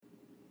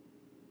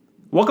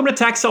Welcome to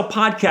Tax Sale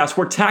Podcast,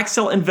 where tax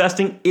sale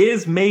investing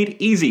is made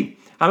easy.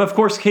 I'm, of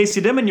course,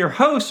 Casey Dimon, your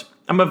host.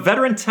 I'm a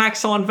veteran tax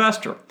sale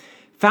investor,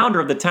 founder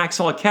of the Tax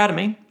Sale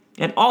Academy,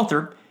 and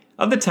author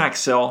of the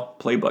Tax Sale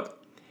Playbook.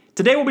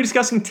 Today, we'll be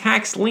discussing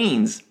tax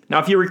liens. Now,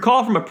 if you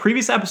recall from a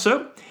previous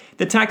episode,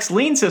 the tax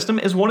lien system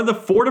is one of the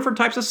 4 different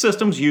types of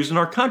systems used in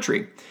our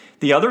country.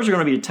 The others are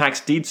going to be a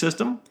tax deed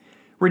system,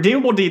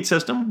 redeemable deed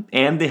system,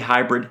 and the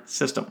hybrid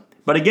system.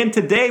 But again,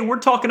 today we're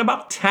talking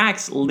about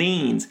tax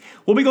liens.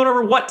 We'll be going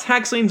over what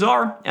tax liens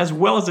are, as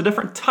well as the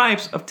different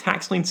types of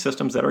tax lien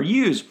systems that are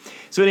used.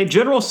 So in a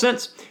general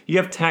sense, you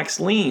have tax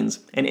liens.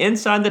 And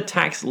inside the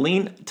tax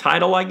lien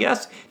title,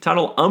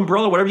 title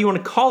umbrella, whatever you want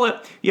to call it,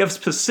 you have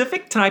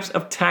specific types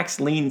of tax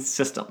lien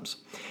systems.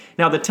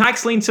 Now, the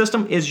tax lien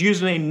system is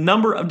used in a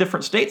number of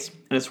different states,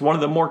 and it's one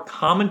of the more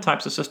common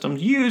types of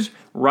systems used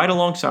right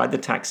alongside the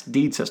tax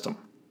deed system.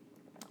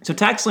 So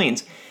tax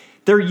liens,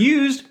 they're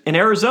used in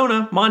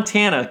Arizona,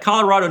 Montana,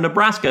 Colorado,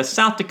 Nebraska,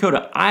 South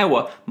Dakota,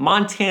 Iowa,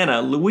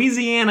 Montana,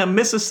 Louisiana,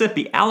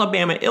 Mississippi,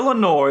 Alabama,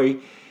 Illinois,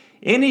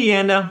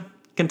 Indiana,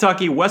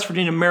 Kentucky, West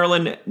Virginia,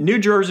 Maryland, New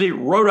Jersey,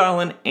 Rhode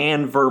Island,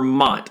 and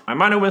Vermont. I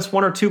might have missed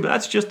one or two, but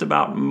that's just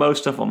about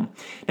most of them.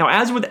 Now,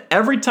 as with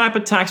every type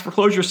of tax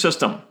foreclosure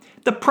system,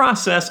 the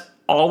process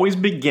always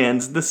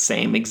begins the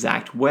same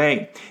exact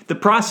way. The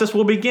process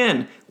will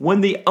begin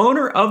when the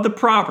owner of the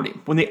property,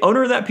 when the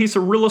owner of that piece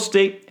of real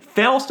estate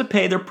fails to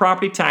pay their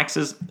property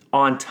taxes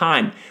on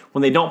time.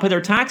 When they don't pay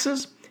their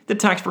taxes, the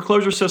tax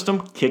foreclosure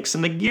system kicks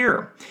into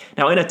gear.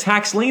 Now, in a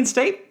tax lien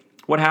state,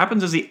 what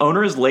happens is the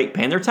owner is late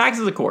paying their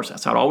taxes, of course.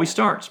 That's how it always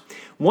starts.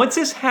 Once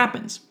this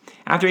happens,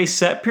 after a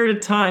set period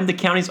of time, the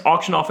counties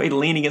auction off a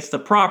lien against the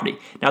property.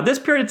 Now, this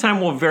period of time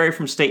will vary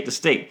from state to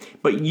state,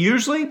 but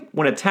usually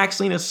when a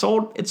tax lien is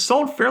sold, it's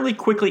sold fairly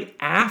quickly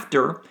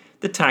after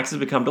the taxes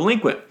become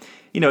delinquent.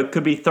 It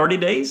could be 30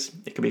 days,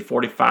 it could be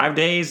 45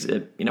 days,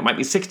 it might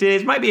be 60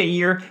 days, it might be a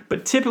year,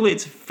 but typically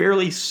it's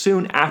fairly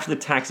soon after the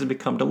taxes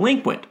become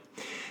delinquent.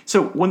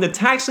 So when the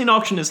tax lien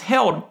auction is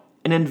held,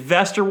 an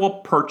investor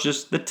will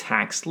purchase the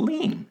tax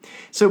lien.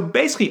 So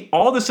basically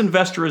all this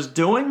investor is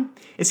doing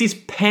is he's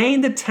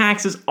paying the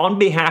taxes on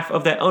behalf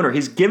of that owner.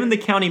 He's giving the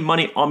county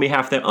money on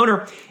behalf of that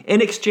owner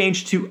in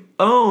exchange to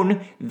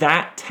own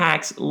that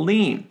tax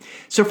lien.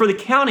 So for the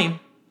county,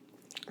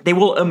 they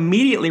will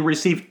immediately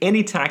receive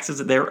any taxes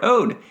that they're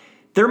owed.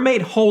 They're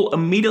made whole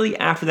immediately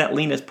after that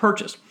lien is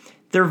purchased.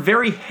 They're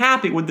very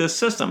happy with this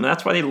system.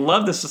 That's why they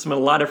love this system in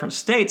a lot of different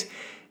states,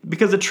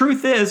 because the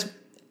truth is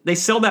they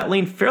sell that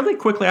lien fairly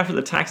quickly after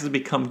the taxes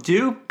become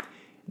due.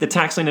 The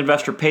tax lien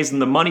investor pays them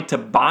the money to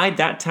buy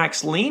that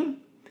tax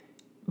lien.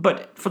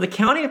 But for the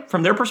county,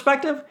 from their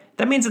perspective,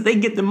 that means that they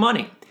get the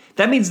money.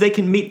 That means they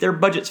can meet their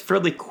budgets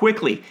fairly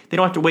quickly. They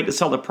don't have to wait to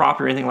sell the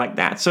property or anything like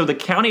that. So the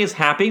county is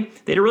happy.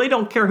 They really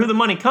don't care who the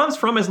money comes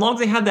from as long as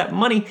they have that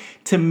money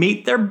to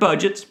meet their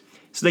budgets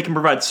so they can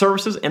provide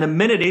services and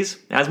amenities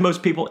as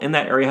most people in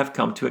that area have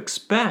come to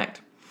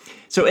expect.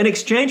 So in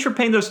exchange for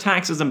paying those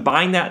taxes and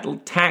buying that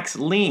tax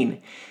lien,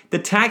 the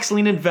tax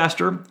lien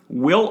investor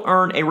will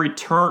earn a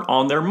return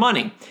on their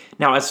money.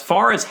 Now, as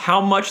far as how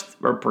much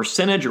or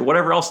percentage or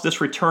whatever else this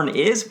return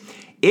is,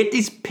 it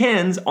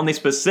depends on the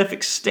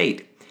specific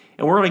state.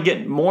 And we're going to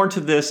get more into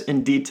this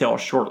in detail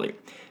shortly.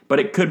 But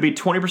it could be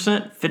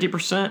 20%,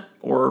 50%,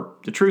 or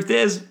the truth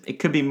is, it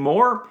could be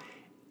more.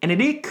 And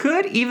it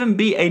could even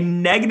be a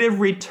negative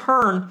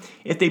return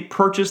if they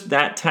purchase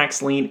that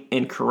tax lien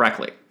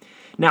incorrectly.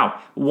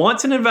 Now,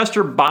 once an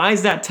investor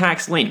buys that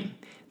tax lien,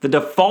 the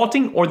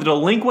defaulting or the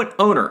delinquent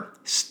owner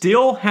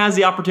still has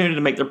the opportunity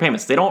to make their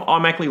payments. They don't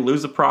automatically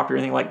lose the property or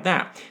anything like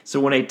that. So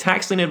when a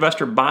tax lien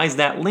investor buys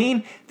that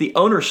lien, the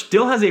owner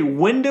still has a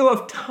window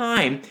of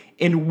time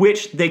in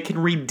which they can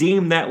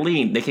redeem that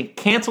lien. They can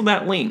cancel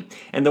that lien.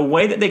 And the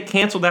way that they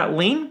cancel that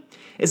lien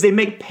is they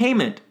make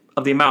payment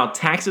of the amount of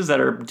taxes that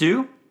are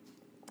due,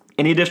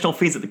 any additional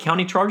fees that the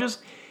county charges,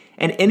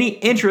 and any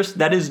interest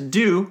that is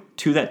due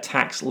to that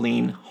tax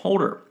lien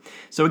holder.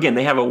 So again,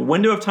 they have a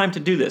window of time to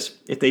do this.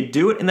 If they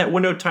do it in that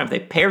window of time, if they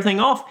pay everything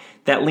off,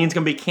 that lien's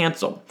going to be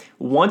canceled.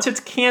 Once it's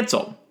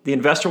canceled, the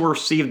investor will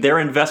receive their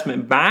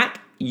investment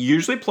back,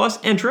 usually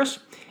plus interest,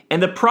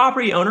 and the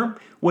property owner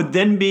would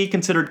then be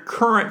considered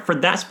current for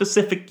that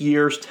specific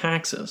year's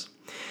taxes.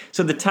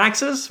 So the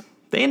taxes,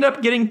 they end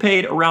up getting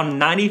paid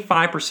around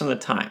 95% of the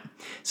time.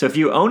 So if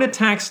you own a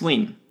tax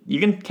lien, you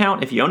can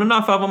count, if you own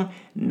enough of them,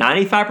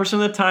 95% of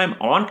the time,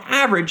 on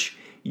average,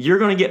 you're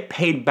going to get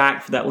paid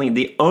back for that lien.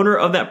 The owner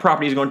of that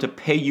property is going to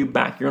pay you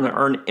back. You're going to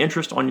earn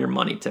interest on your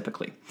money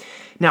typically.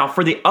 Now,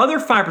 for the other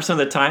 5% of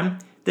the time,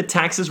 the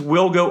taxes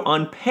will go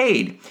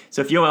unpaid.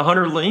 So if you own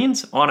 100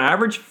 liens, on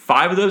average,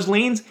 5 of those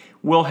liens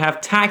will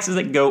have taxes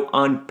that go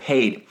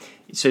unpaid.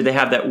 So they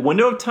have that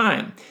window of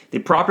time. The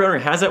property owner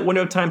has that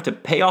window of time to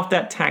pay off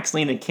that tax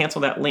lien and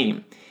cancel that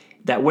lien.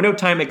 That window of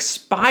time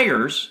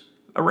expires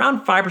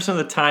around 5% of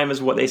the time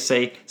is what they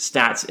say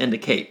stats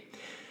indicate.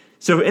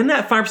 So in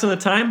that 5% of the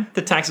time,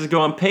 the taxes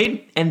go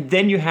unpaid, and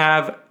then you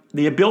have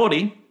the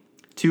ability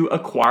to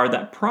acquire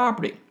that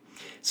property.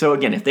 So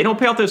again, if they don't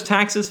pay out those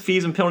taxes,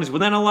 fees, and penalties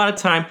within a lot of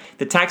time,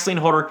 the tax lien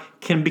holder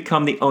can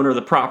become the owner of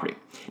the property.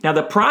 Now,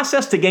 the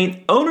process to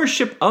gain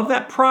ownership of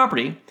that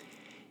property,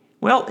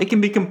 well, it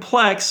can be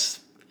complex,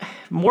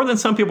 more than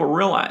some people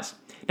realize.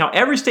 Now,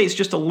 every state is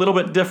just a little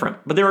bit different,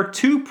 but there are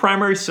two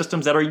primary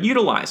systems that are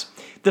utilized.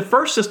 The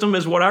first system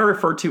is what I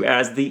refer to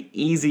as the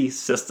easy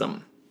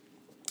system.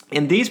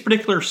 In these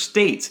particular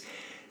states,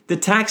 the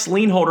tax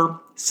lien holder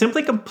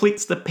simply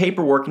completes the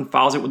paperwork and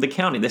files it with the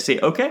county. They say,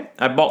 okay,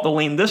 I bought the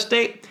lien this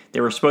date.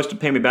 They were supposed to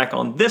pay me back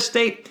on this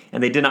date,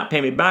 and they did not pay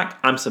me back.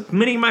 I'm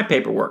submitting my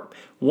paperwork.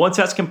 Once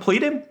that's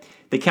completed,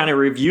 the county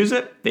reviews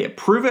it, they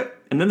approve it,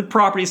 and then the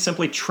property is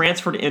simply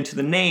transferred into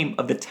the name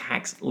of the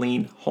tax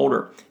lien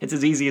holder. It's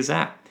as easy as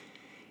that.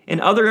 In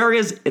other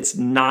areas, it's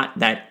not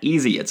that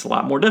easy. It's a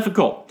lot more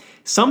difficult.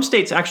 Some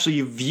states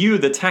actually view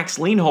the tax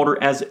lien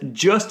holder as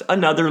just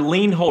another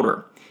lien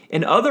holder.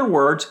 In other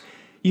words,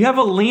 you have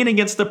a lien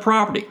against the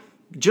property,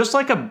 just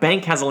like a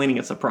bank has a lien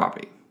against the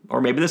property,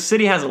 or maybe the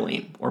city has a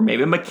lien, or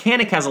maybe a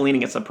mechanic has a lien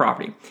against the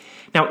property.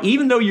 Now,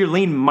 even though your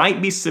lien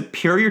might be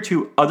superior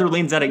to other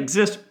liens that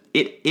exist,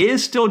 it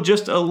is still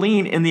just a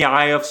lien in the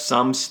eye of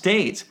some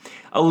states.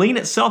 A lien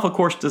itself, of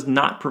course, does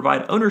not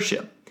provide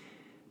ownership,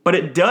 but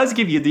it does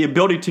give you the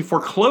ability to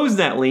foreclose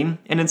that lien,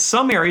 and in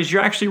some areas,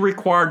 you're actually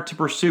required to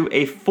pursue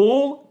a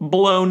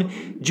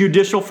full-blown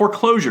judicial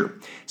foreclosure.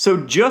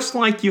 So just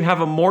like you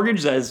have a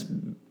mortgage that is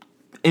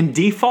in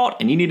default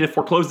and you need to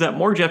foreclose that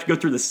mortgage, you have to go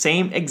through the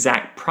same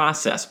exact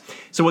process.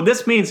 So what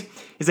this means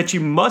is that you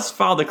must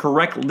file the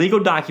correct legal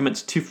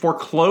documents to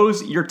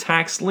foreclose your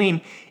tax lien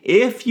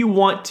if you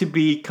want to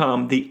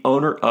become the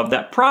owner of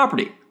that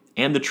property.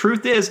 And the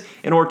truth is,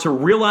 in order to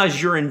realize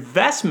your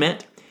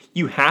investment,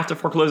 you have to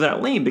foreclose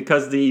that lien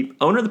because the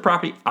owner of the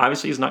property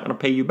obviously is not going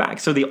to pay you back.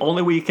 So the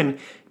only way you can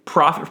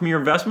profit from your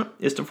investment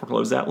is to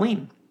foreclose that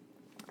lien.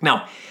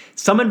 Now,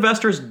 some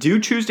investors do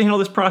choose to handle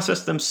this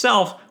process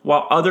themselves,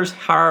 while others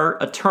hire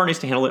attorneys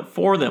to handle it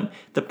for them.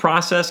 The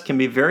process can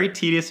be very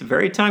tedious,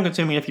 very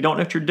time-consuming. If you don't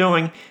know what you're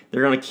doing,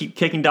 they're going to keep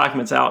kicking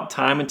documents out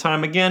time and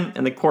time again,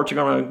 and the courts are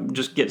going to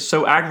just get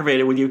so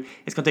aggravated with you,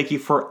 it's going to take you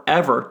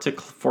forever to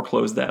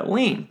foreclose that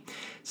lien.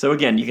 So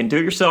again, you can do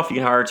it yourself, you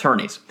can hire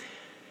attorneys.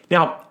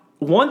 Now,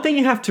 one thing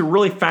you have to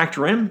really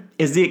factor in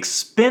is the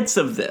expense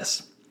of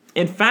this.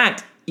 In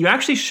fact, you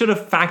actually should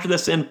have factored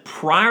this in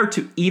prior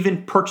to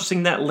even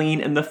purchasing that lien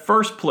in the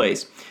first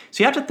place.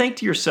 So you have to think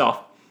to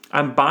yourself,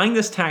 I'm buying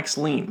this tax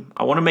lien.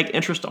 I want to make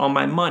interest on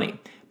my money,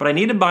 but I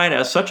need to buy it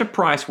at such a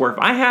price where if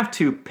I have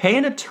to pay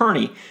an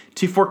attorney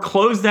to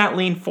foreclose that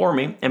lien for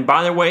me, and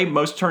by the way,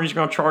 most attorneys are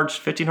going to charge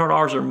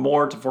 $1,500 or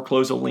more to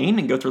foreclose a lien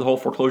and go through the whole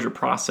foreclosure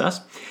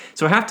process.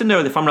 So I have to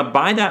know that if I'm going to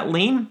buy that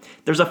lien,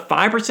 there's a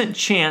 5%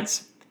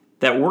 chance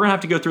that we're going to have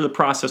to go through the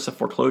process of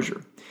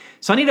foreclosure.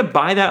 So I need to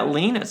buy that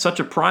lien at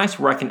such a price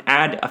where I can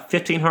add a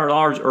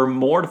 $1,500 or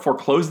more to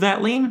foreclose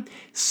that lien,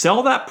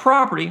 sell that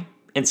property,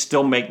 and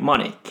still make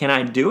money. Can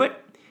I do it?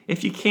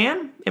 If you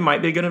can, it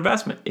might be a good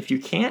investment. If you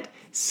can't,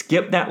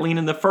 skip that lien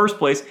in the first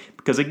place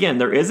because, again,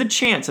 there is a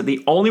chance that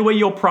the only way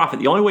you'll profit,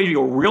 the only way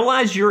you'll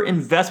realize your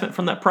investment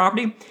from that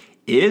property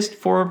is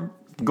for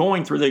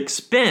going through the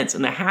expense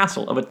and the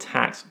hassle of a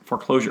tax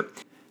foreclosure.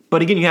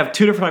 But again, you have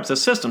two different types of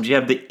systems. You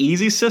have the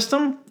easy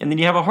system, and then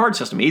you have a hard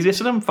system. Easy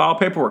system, file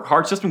paperwork.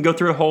 Hard system, go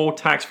through a whole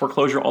tax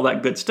foreclosure, all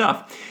that good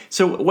stuff.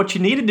 So what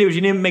you need to do is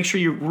you need to make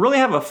sure you really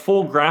have a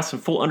full grasp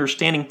and full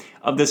understanding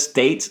of the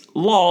state's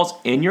laws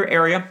in your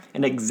area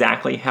and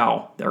exactly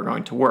how they're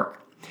going to work.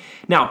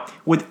 Now,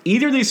 with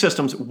either of these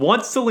systems,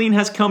 once the lien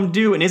has come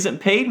due and isn't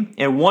paid,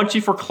 and once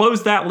you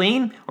foreclose that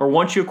lien, or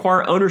once you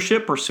acquire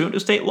ownership pursuant to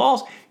state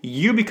laws,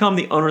 you become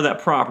the owner of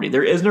that property.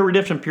 There is no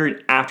redemption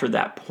period after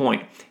that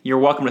point. You're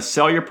welcome to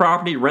sell your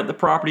property, rent the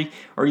property,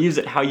 or use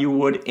it how you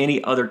would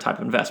any other type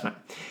of investment.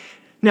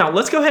 Now,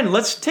 let's go ahead and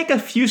let's take a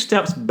few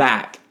steps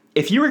back.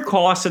 If you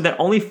recall, I said that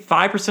only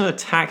 5% of the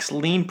tax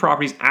lien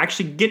properties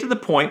actually get to the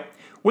point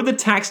where the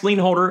tax lien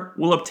holder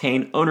will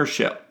obtain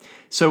ownership.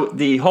 So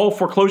the whole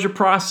foreclosure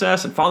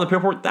process and filing the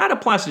paperwork, that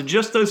applies to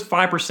just those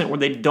 5% where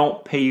they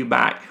don't pay you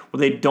back, where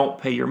they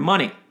don't pay your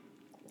money.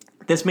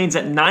 This means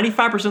that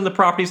 95% of the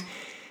properties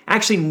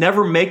actually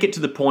never make it to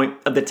the point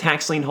of the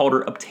tax lien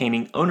holder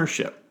obtaining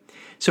ownership.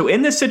 So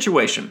in this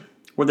situation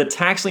where the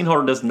tax lien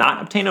holder does not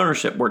obtain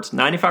ownership, where it's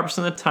 95%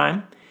 of the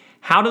time,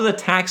 how does the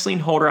tax lien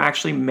holder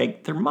actually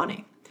make their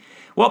money?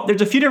 Well,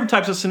 there's a few different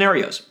types of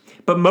scenarios,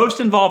 but most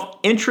involve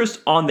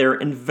interest on their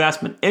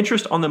investment,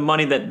 interest on the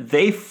money that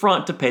they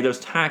front to pay those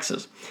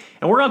taxes.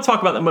 And we're going to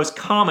talk about the most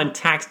common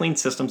tax lien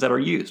systems that are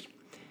used.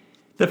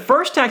 The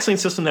first tax lien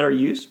system that are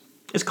used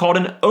is called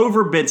an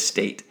overbid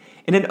state.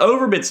 In an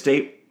overbid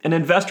state, an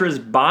investor is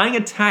buying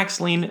a tax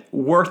lien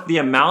worth the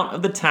amount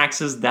of the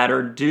taxes that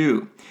are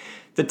due.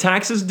 The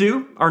taxes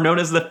due are known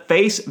as the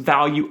face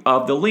value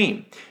of the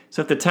lien.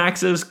 So if the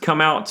taxes come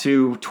out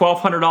to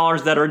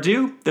 $1,200 that are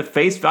due, the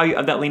face value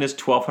of that lien is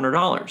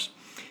 $1,200.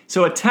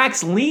 So a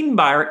tax lien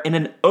buyer in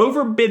an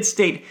overbid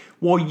state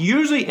will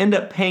usually end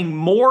up paying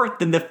more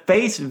than the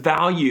face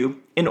value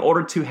in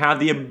order to have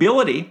the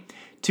ability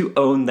to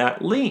own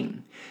that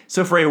lien.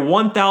 So for a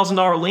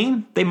 $1,000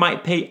 lien, they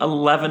might pay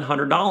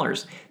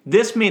 $1,100.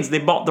 This means they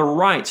bought the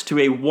rights to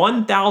a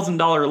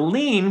 $1,000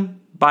 lien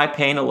by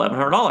paying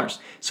 $1,100.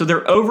 So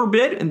their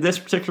overbid in this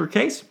particular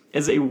case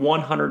is a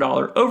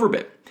 $100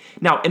 overbid.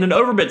 Now, in an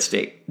overbid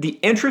state, the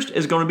interest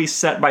is going to be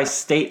set by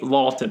state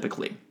law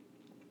typically.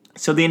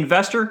 So the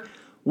investor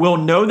will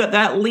know that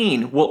that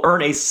lien will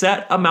earn a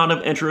set amount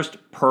of interest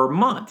per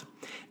month.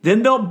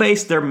 Then they'll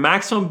base their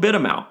maximum bid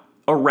amount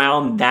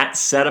around that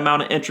set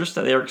amount of interest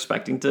that they're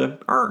expecting to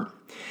earn.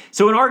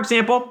 So in our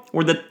example,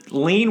 where the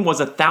lien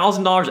was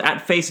 $1,000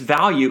 at face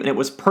value and it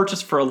was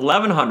purchased for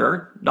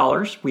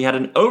 $1,100, we had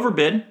an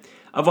overbid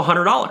of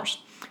 $100.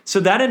 So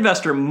that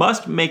investor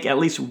must make at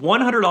least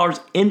 $100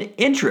 in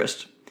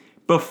interest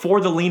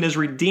before the lien is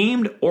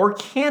redeemed or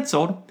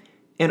canceled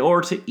in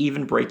order to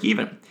even break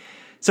even.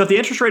 So if the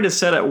interest rate is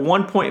set at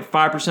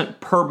 1.5%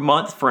 per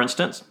month, for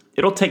instance,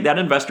 it'll take that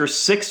investor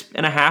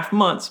 6.5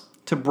 months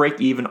to break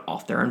even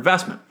off their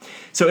investment.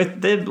 So if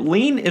the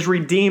lien is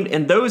redeemed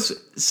in those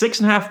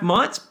 6.5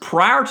 months,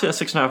 prior to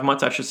 6.5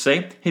 months, I should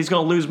say, he's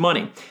going to lose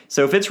money.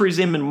 So if it's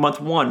redeemed in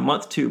month 1,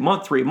 month 2,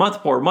 month 3,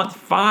 month 4, month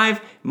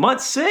 5,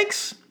 month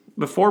 6,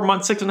 before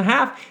month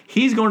 6.5,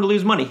 he's going to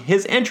lose money.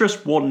 His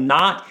interest will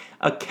not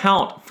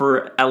account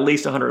for at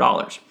least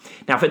 $100.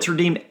 Now, if it's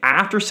redeemed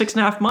after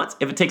 6.5 months,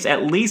 if it takes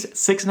at least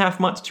 6.5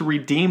 months to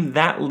redeem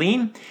that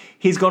lien,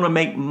 he's going to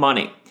make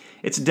money.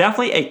 It's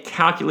definitely a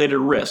calculated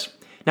risk.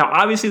 Now,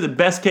 obviously, the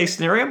best case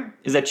scenario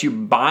is that you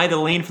buy the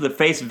lien for the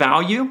face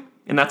value,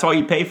 and that's all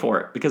you pay for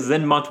it, because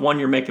then month 1,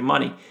 you're making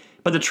money.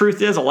 But the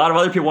truth is, a lot of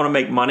other people want to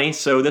make money,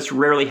 so this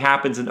rarely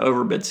happens in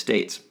overbid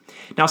states.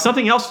 Now,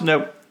 something else to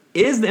note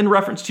is in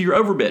reference to your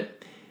overbid.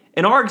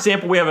 In our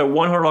example, we have a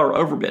 $100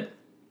 overbid.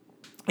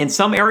 In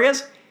some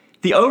areas,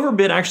 the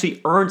overbid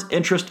actually earns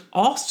interest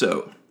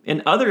also.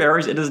 In other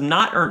areas, it does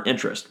not earn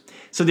interest.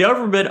 So the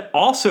overbid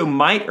also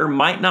might or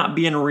might not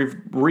be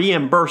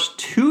reimbursed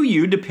to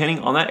you depending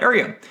on that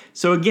area.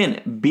 So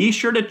again, be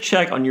sure to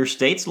check on your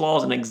state's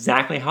laws and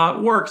exactly how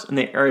it works in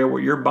the area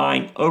where you're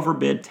buying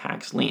overbid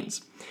tax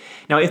liens.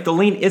 Now, if the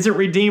lien isn't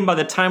redeemed by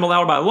the time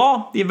allowed by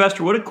law, the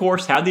investor would, of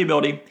course, have the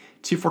ability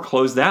to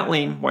foreclose that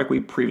lien like we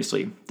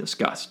previously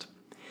discussed.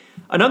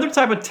 Another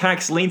type of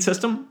tax lien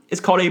system is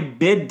called a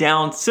bid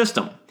down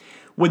system.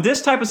 With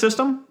this type of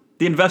system,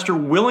 the investor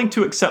willing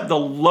to accept the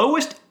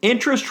lowest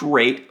interest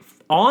rate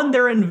on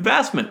their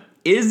investment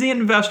is the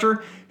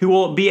investor who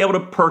will be able to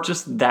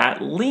purchase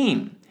that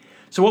lien.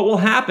 So what will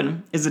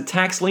happen is the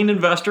tax lien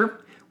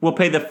investor will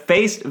pay the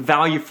face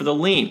value for the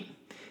lien.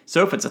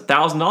 So if it's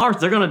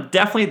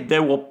 $1,000, they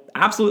will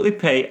absolutely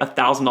pay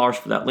 $1,000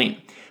 for that lien.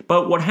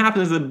 But what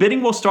happens is the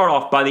bidding will start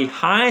off by the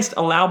highest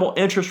allowable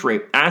interest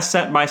rate as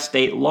set by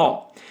state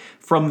law.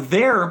 From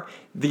there,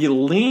 the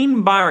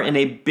lien buyer in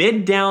a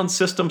bid down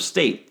system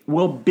state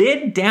will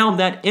bid down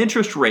that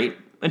interest rate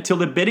until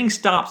the bidding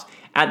stops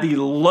at the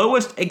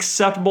lowest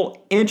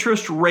acceptable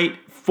interest rate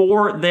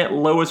for that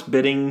lowest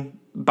bidding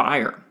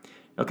buyer.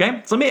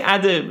 Okay, so let me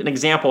add an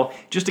example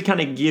just to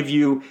kind of give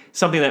you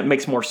something that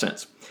makes more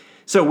sense.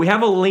 So we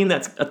have a lien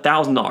that's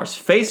 $1,000.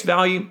 Face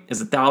value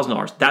is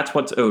 $1,000. That's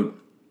what's owed.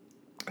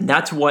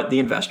 That's what the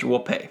investor will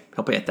pay.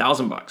 He'll pay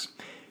 $1,000.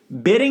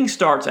 Bidding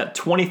starts at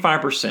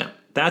 25%.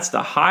 That's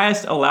the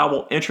highest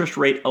allowable interest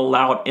rate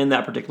allowed in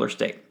that particular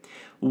state.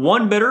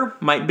 One bidder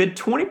might bid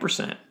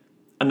 20%.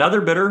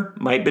 Another bidder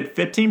might bid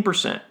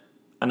 15%.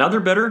 Another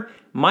bidder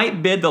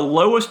might bid the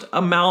lowest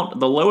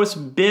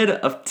bid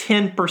of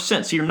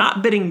 10%. So you're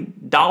not bidding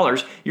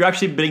dollars, you're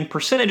actually bidding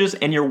percentages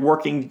and you're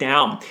working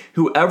down.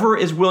 Whoever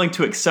is willing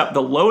to accept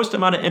the lowest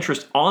amount of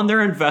interest on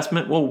their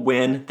investment will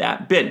win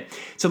that bid.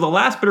 So the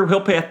last bidder,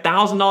 he'll pay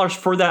 $1,000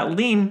 for that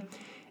lien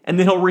and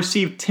then he'll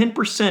receive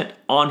 10%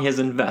 on his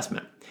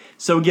investment.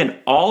 So again,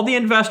 all the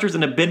investors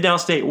in a bid down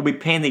state will be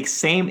paying the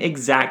same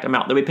exact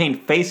amount. They'll be paying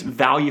face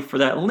value for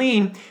that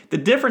lien. The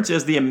difference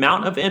is the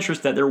amount of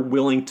interest that they're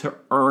willing to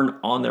earn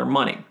on their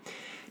money.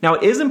 Now,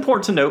 it is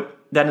important to note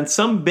that in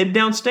some bid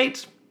down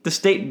states, the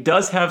state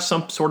does have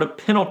some sort of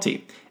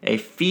penalty, a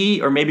fee,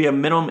 or maybe a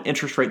minimum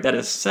interest rate that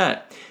is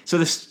set. So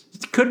this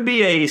could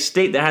be a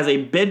state that has a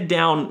bid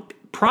down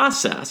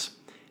process,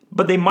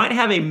 but they might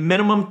have a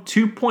minimum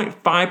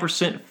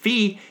 2.5%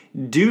 fee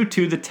due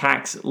to the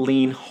tax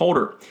lien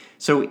holder.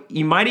 So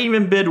you might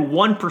even bid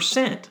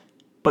 1%,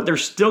 but they're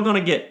still going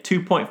to get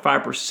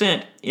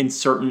 2.5% in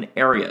certain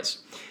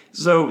areas.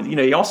 So,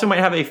 you also might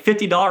have a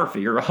 $50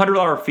 fee or a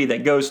 $100 fee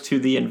that goes to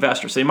the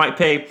investor. So you might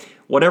pay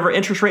whatever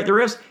interest rate there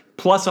is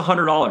plus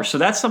 $100. So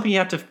that's something you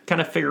have to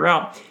kind of figure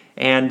out.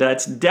 And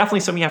it's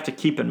definitely something you have to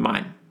keep in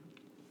mind.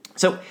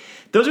 So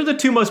those are the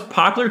two most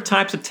popular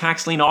types of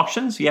tax lien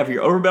auctions. You have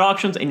your overbid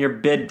auctions and your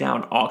bid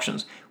down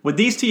auctions. With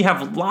these two, you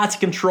have lots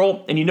of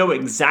control and you know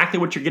exactly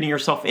what you're getting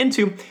yourself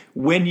into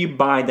when you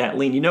buy that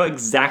lien. You know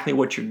exactly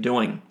what you're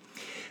doing.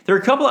 There are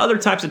a couple of other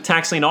types of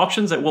tax lien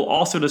auctions that we'll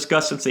also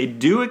discuss since they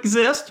do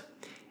exist,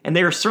 and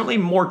they are certainly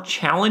more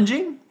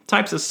challenging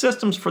types of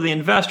systems for the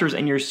investors,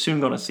 and you're soon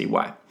going to see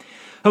why.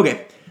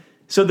 Okay,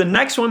 so the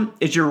next one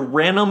is your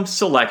random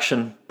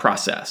selection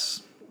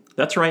process.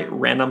 That's right,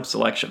 random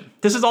selection.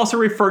 This is also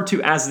referred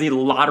to as the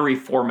lottery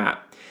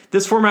format.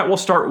 This format will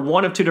start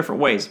one of two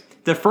different ways.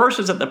 The first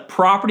is that the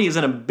property is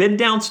in a bid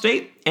down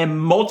state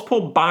and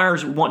multiple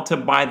buyers want to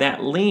buy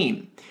that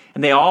lien.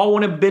 And they all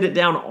want to bid it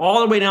down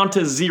all the way down to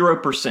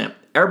 0%.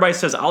 Everybody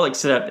says, I'll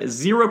accept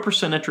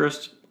 0%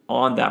 interest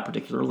on that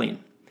particular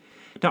lien.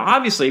 Now,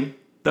 obviously,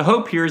 the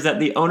hope here is that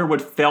the owner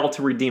would fail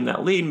to redeem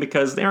that lien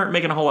because they aren't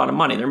making a whole lot of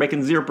money. They're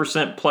making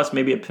 0% plus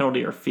maybe a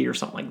penalty or fee or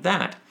something like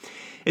that.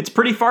 It's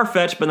pretty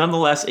far-fetched, but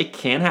nonetheless, it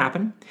can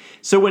happen.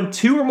 So when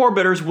two or more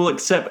bidders will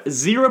accept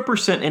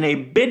 0% in a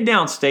bid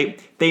down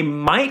state, they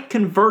might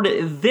convert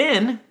it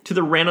then to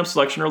the random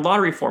selection or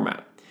lottery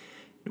format.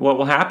 What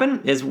will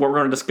happen is what we're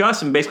going to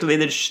discuss, and basically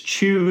they just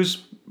choose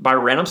by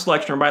random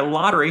selection or by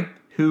lottery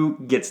who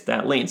gets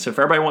that lien. So if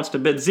everybody wants to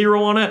bid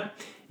 0 on it,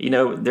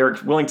 they're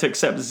willing to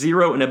accept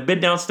 0 in a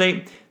bid down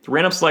state, the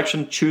random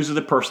selection chooses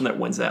the person that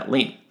wins that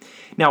lien.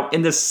 Now,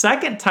 in the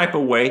second type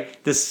of way,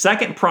 the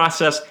second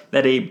process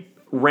that a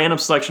random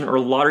selection or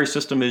lottery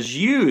system is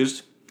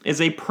used is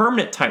a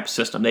permanent type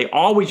system. They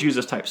always use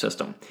this type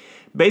system.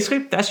 Basically,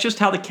 that's just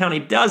how the county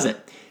does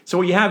it. So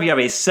what you have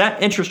a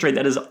set interest rate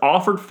that is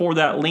offered for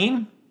that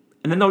lien,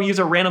 and then they'll use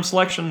a random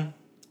selection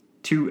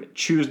to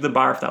choose the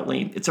buyer for that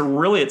lien. It's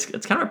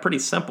kind of pretty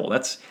simple.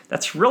 That's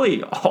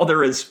really all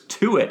there is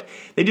to it.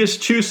 They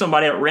just choose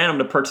somebody at random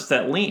to purchase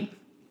that lien.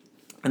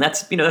 And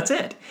that's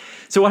it.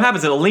 So what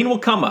happens is a lien will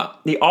come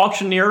up. The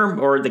auctioneer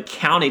or the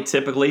county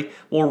typically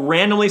will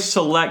randomly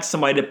select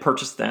somebody to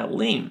purchase that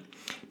lien.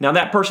 Now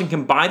that person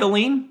can buy the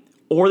lien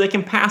or they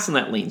can pass on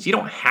that lien. So you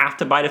don't have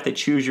to buy it if they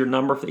choose your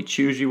number, if they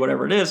choose you,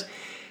 whatever it is.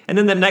 And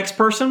then the next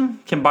person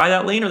can buy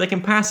that lien or they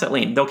can pass that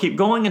lien. They'll keep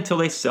going until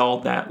they sell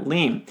that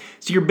lien.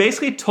 So you're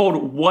basically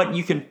told what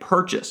you can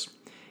purchase.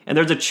 And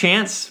there's a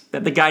chance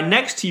that the guy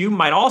next to you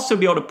might also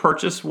be able to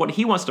purchase what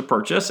he wants to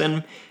purchase.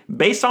 And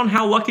based on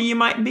how lucky you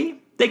might be,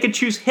 they could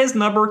choose his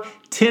number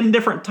 10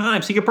 different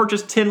times. He could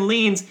purchase 10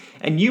 liens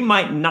and you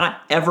might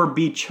not ever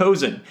be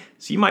chosen.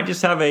 So you might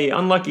just have an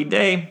unlucky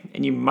day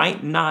and you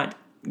might not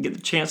get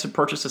the chance to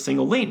purchase a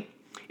single lien.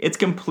 It's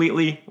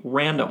completely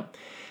random.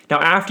 Now,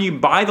 after you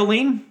buy the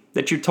lien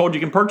that you're told you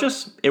can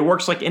purchase, it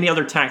works like any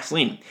other tax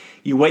lien.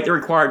 You wait the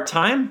required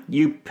time,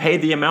 you pay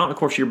the amount. Of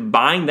course, you're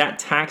buying that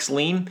tax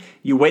lien.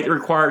 You wait the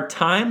required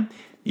time,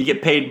 you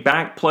get paid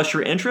back plus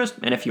your interest.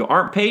 And if you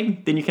aren't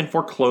paid, then you can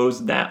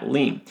foreclose that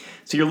lien.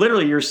 So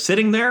you're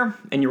sitting there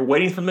and you're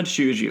waiting for them to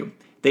choose you.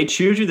 They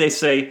choose you. They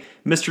say,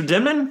 Mr.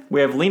 Dimnon,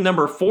 we have lien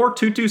number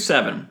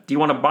 4227. Do you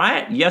want to buy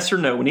it? Yes or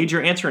no? We need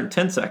your answer in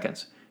 10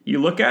 seconds.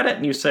 You look at it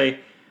and you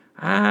say,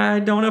 I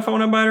don't know if I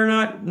want to buy it or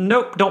not.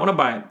 Nope, don't want to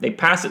buy it. They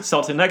pass it,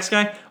 sell it to the next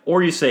guy.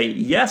 Or you say,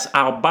 yes,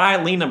 I'll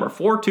buy lien number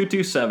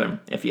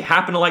 4227. If you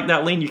happen to like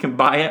that lien, you can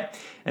buy it.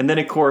 And then,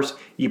 of course,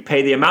 you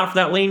pay the amount for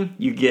that lien.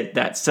 You get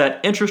that set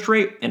interest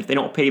rate. And if they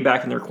don't pay you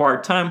back in the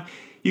required time,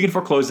 you can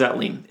foreclose that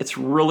lien. It's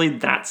really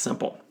that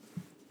simple.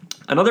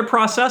 Another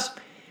process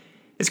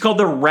is called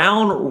the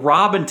round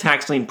robin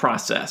tax lien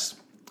process.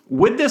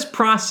 With this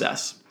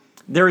process,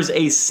 there is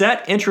a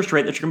set interest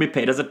rate that you're going to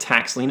be paid as a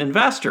tax lien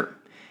investor.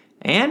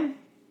 And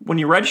when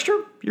you register,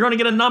 you're going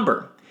to get a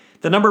number.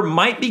 The number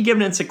might be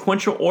given in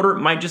sequential order. It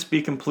might just be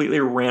a completely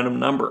random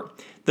number.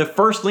 The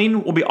first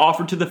lien will be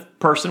offered to the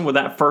person with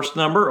that first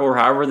number or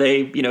however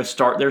they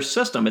start their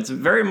system. It's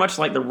very much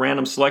like the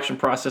random selection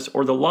process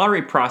or the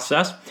lottery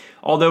process,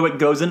 although it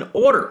goes in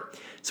order.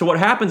 So what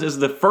happens is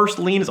the first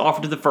lien is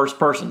offered to the first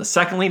person. The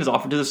second lien is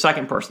offered to the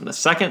second person. The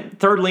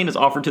third lien is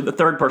offered to the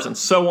third person,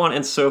 so on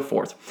and so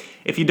forth.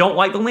 If you don't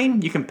like the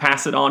lien, you can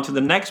pass it on to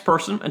the next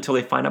person until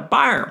they find a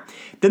buyer.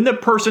 Then the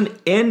person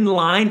in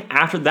line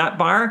after that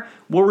buyer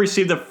will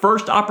receive the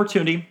first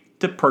opportunity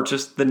to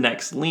purchase the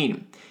next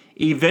lien.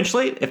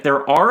 Eventually, if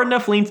there are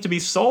enough liens to be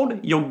sold,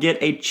 you'll get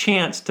a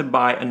chance to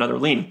buy another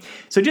lien.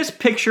 So just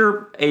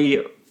picture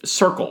a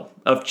circle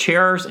of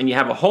chairs and you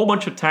have a whole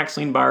bunch of tax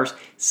lien buyers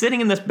sitting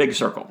in this big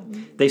circle.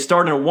 They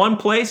start in one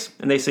place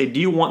and they say,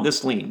 do you want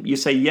this lien? You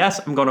say, yes,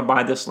 I'm going to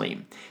buy this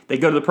lien. They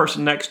go to the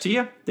person next to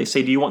you. They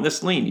say, do you want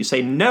this lien? You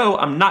say, no,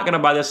 I'm not going to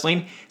buy this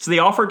lien. So they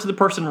offer it to the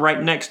person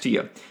right next to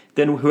you.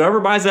 Then whoever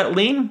buys that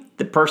lien,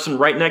 the person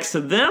right next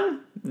to them,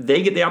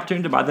 they get the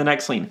opportunity to buy the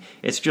next lien.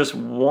 It's just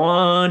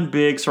one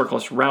big circle.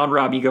 It's round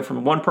robin. You go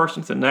from one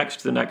person to the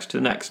next, to the next, to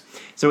the next.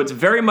 So it's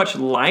very much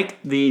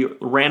like the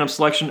random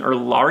selection or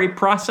lottery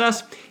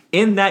process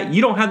in that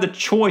you don't have the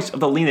choice of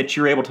the lien that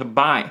you're able to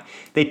buy.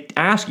 They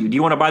ask you, do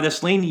you want to buy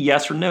this lien?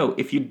 Yes or no.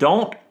 If you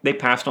don't, they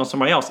pass it on to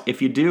somebody else.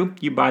 If you do,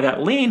 you buy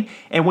that lien.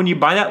 And when you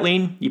buy that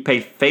lien, you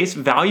pay face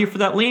value for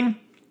that lien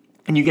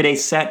and you get a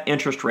set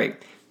interest rate.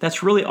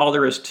 That's really all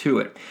there is to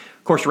it.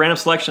 Of course, random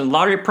selection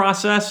lottery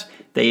process,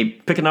 they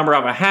pick a number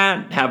out of a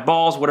hat, have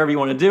balls, whatever you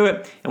want to do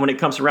it. And when it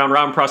comes to round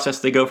robin process,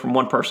 they go from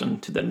one person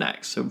to the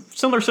next. So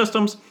similar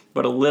systems,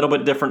 but a little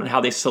bit different in how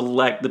they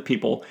select the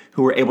people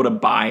who are able to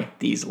buy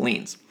these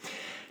liens.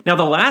 Now,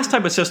 the last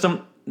type of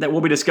system that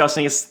we'll be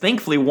discussing is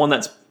thankfully one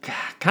that's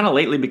kind of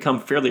lately become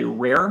fairly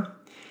rare.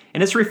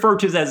 And it's referred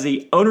to as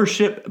the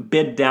ownership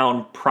bid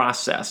down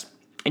process.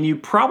 And you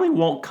probably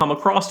won't come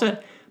across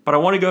it, but I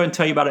want to go and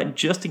tell you about it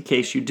just in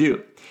case you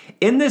do.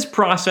 In this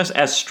process,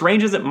 as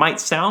strange as it might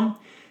sound,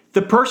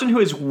 the person who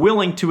is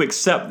willing to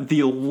accept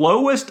the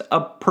lowest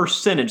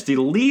percentage, the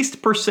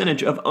least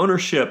percentage of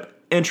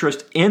ownership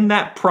interest in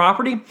that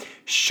property,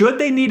 should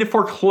they need to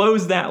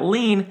foreclose that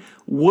lien,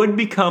 would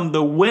become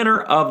the winner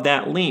of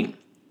that lien.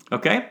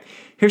 Okay?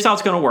 Here's how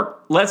it's going to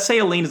work. Let's say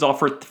a lien is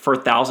offered for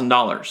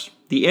 $1,000.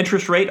 The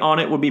interest rate on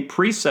it would be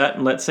preset,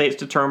 and let's say it's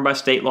determined by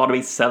state law to be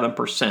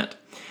 7%.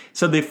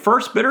 So the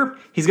first bidder,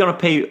 he's going to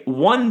pay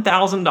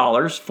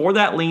 $1,000 for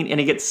that lien, and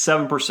he gets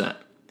 7%.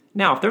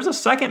 Now, if there's a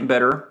second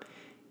bidder,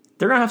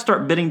 they're going to have to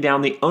start bidding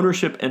down the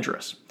ownership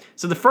interest.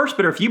 So the first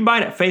bidder, if you buy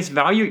it at face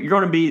value, you're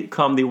going to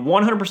become the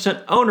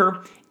 100%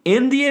 owner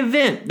in the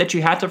event that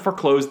you had to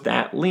foreclose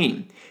that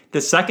lien.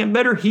 The second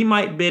bidder, he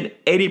might bid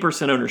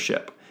 80%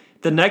 ownership.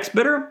 The next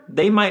bidder,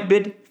 they might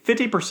bid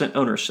 50%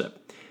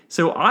 ownership.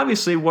 So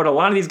obviously what a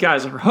lot of these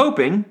guys are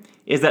hoping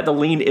is that the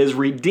lien is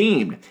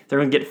redeemed. They're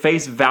going to get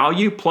face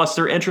value plus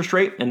their interest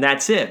rate, and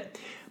that's it.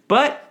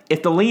 But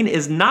if the lien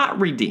is not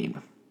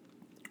redeemed,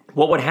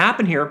 what would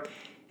happen here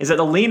is that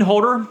the lien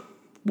holder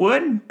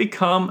would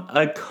become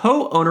a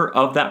co-owner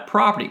of that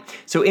property.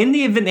 So in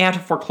the event they have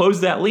to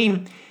foreclose that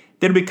lien,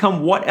 they'd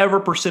become whatever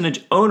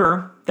percentage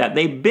owner that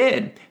they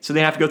bid. So they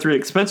have to go through the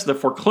expense of the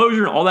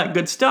foreclosure and all that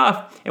good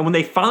stuff. And when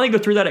they finally go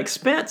through that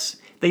expense,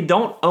 they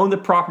don't own the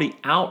property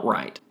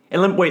outright.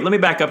 And let me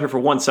back up here for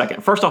 1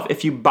 second. First off,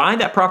 if you buy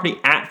that property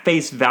at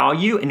face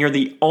value and you're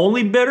the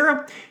only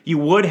bidder, you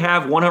would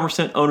have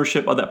 100%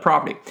 ownership of that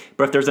property.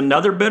 But if there's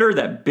another bidder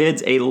that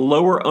bids a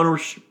lower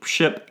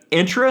ownership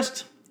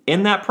interest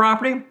in that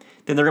property,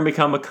 then they're going to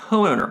become a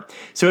co-owner.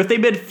 So if they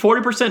bid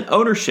 40%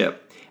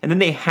 ownership and then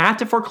they have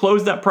to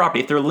foreclose that property,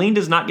 if their lien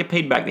does not get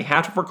paid back, they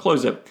have to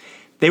foreclose it,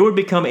 they would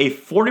become a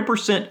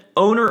 40%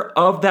 owner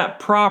of that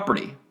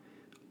property,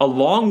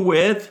 along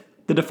with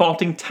the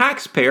defaulting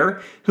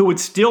taxpayer who would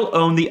still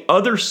own the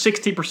other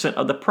 60%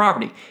 of the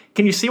property.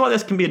 Can you see why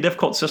this can be a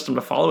difficult system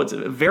to follow? It's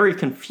very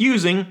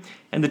confusing,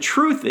 and the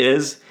truth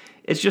is,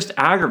 it's just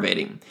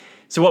aggravating.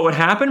 So what would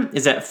happen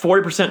is that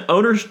 40%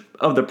 owners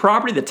of the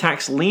property, the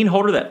tax lien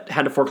holder that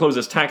had to foreclose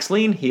his tax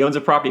lien, he owns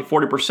the property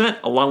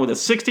 40% along with the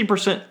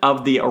 60%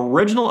 of the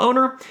original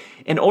owner.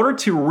 In order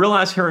to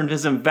realize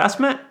his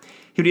investment,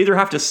 he would either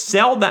have to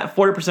sell that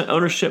 40%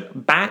 ownership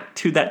back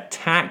to that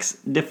tax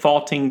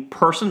defaulting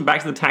person,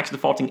 back to the tax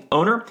defaulting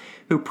owner,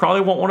 who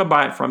probably won't want to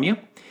buy it from you.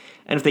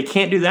 And if they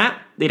can't do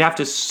that, they'd have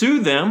to sue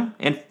them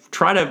and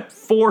try to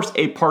force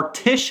a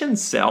partition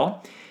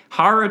sale,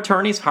 hire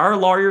attorneys, hire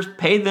lawyers,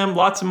 pay them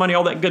lots of money,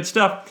 all that good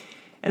stuff.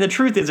 And the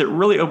truth is, it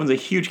really opens a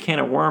huge can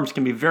of worms,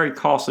 can be very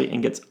costly,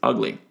 and gets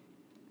ugly.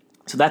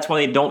 So that's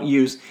why they don't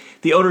use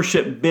the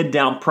ownership bid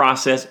down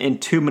process in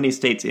too many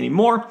states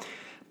anymore.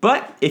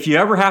 But if you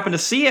ever happen to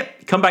see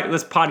it, come back to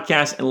this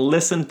podcast and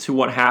listen to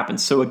what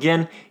happens. So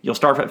again, you'll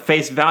start at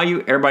face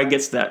value. Everybody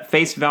gets that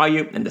face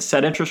value and the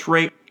set interest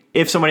rate.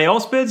 If somebody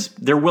else bids,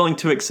 they're willing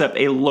to accept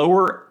a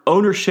lower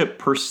ownership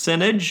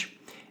percentage.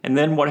 And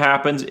then what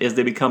happens is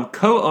they become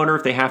co-owner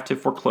if they have to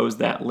foreclose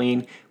that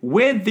lien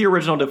with the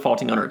original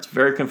defaulting owner. It's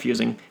very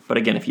confusing. But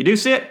again, if you do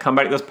see it, come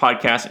back to this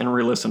podcast and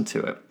re-listen to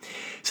it.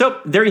 So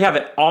there you have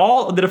it.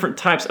 All of the different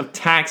types of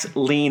tax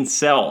lien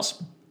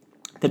sales.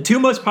 The two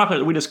most popular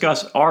that we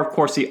discuss are, of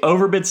course, the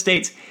overbid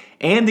states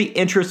and the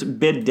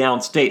interest bid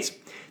down states.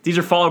 These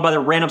are followed by the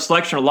random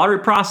selection or lottery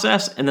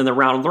process, and then the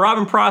round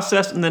robin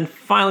process, and then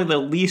finally the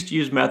least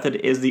used method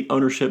is the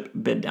ownership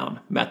bid down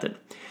method.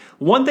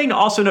 One thing to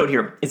also note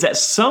here is that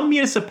some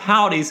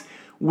municipalities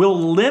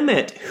will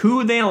limit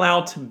who they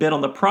allow to bid on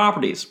the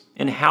properties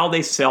and how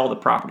they sell the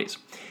properties.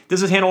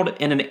 This is handled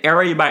in an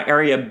area by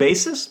area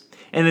basis,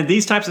 and in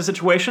these types of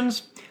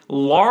situations,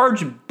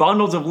 large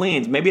bundles of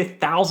liens, maybe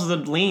thousands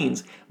of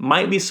liens,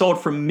 might be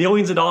sold for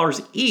millions of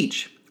dollars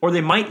each, or they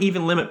might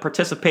even limit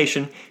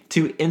participation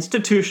to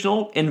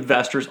institutional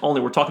investors only.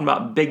 We're talking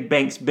about big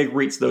banks, big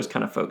REITs, those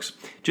kind of folks.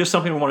 Just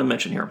something we want to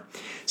mention here.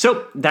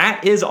 So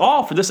that is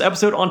all for this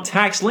episode on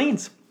tax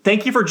liens.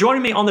 Thank you for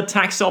joining me on the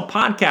Tax Sale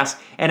Podcast.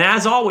 And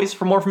as always,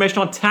 for more information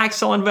on tax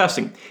sale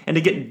investing and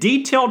to get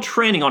detailed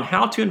training on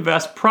how to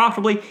invest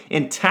profitably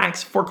in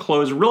tax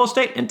foreclosed real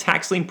estate and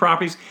tax lien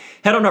properties,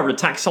 head on over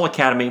to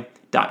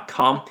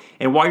taxsaleacademy.com.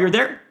 And while you're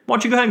there, why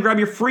don't you go ahead and grab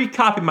your free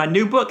copy of my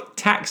new book,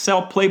 Tax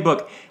Sale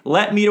Playbook.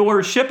 Let me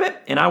order ship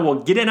it, and I will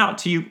get it out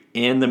to you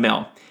in the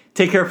mail.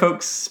 Take care,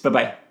 folks.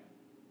 Bye-bye.